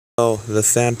Oh, the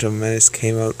Phantom Menace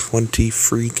came out 20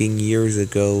 freaking years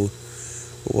ago.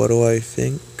 What do I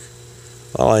think?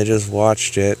 Well, I just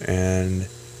watched it, and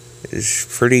it's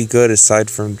pretty good aside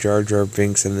from Jar Jar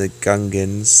Binks and the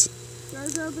Gungans. Jar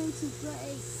Jar Binks is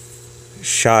great.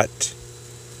 Shut.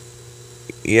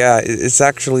 Yeah, it's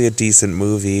actually a decent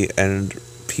movie, and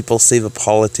people say the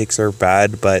politics are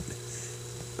bad, but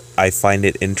I find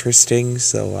it interesting,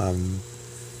 so,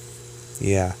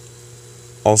 yeah.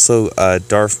 Also,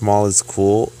 Darth Maul is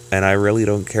cool, and I really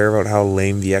don't care about how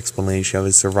lame the explanation of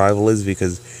his survival is,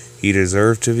 because he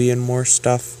deserved to be in more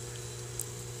stuff.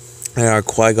 And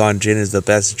Qui-Gon Jinn is the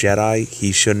best Jedi.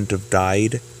 He shouldn't have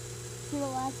died. Should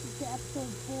have lasted to episode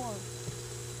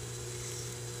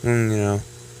 4. You know.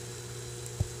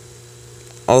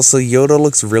 Also, Yoda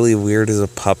looks really weird as a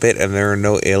puppet, and there are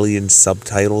no alien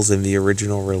subtitles in the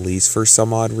original release for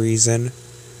some odd reason.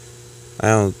 I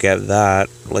don't get that.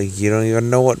 Like, you don't even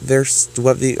know what all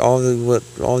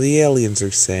the aliens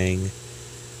are saying.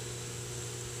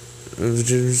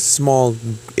 Small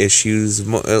issues.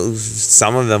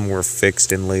 Some of them were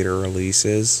fixed in later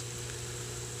releases.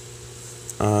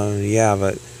 Yeah,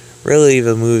 but really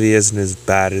the movie isn't as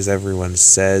bad as everyone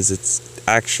says. It's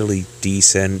actually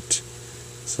decent.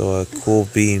 So, cool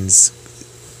beans.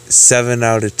 7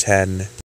 out of 10.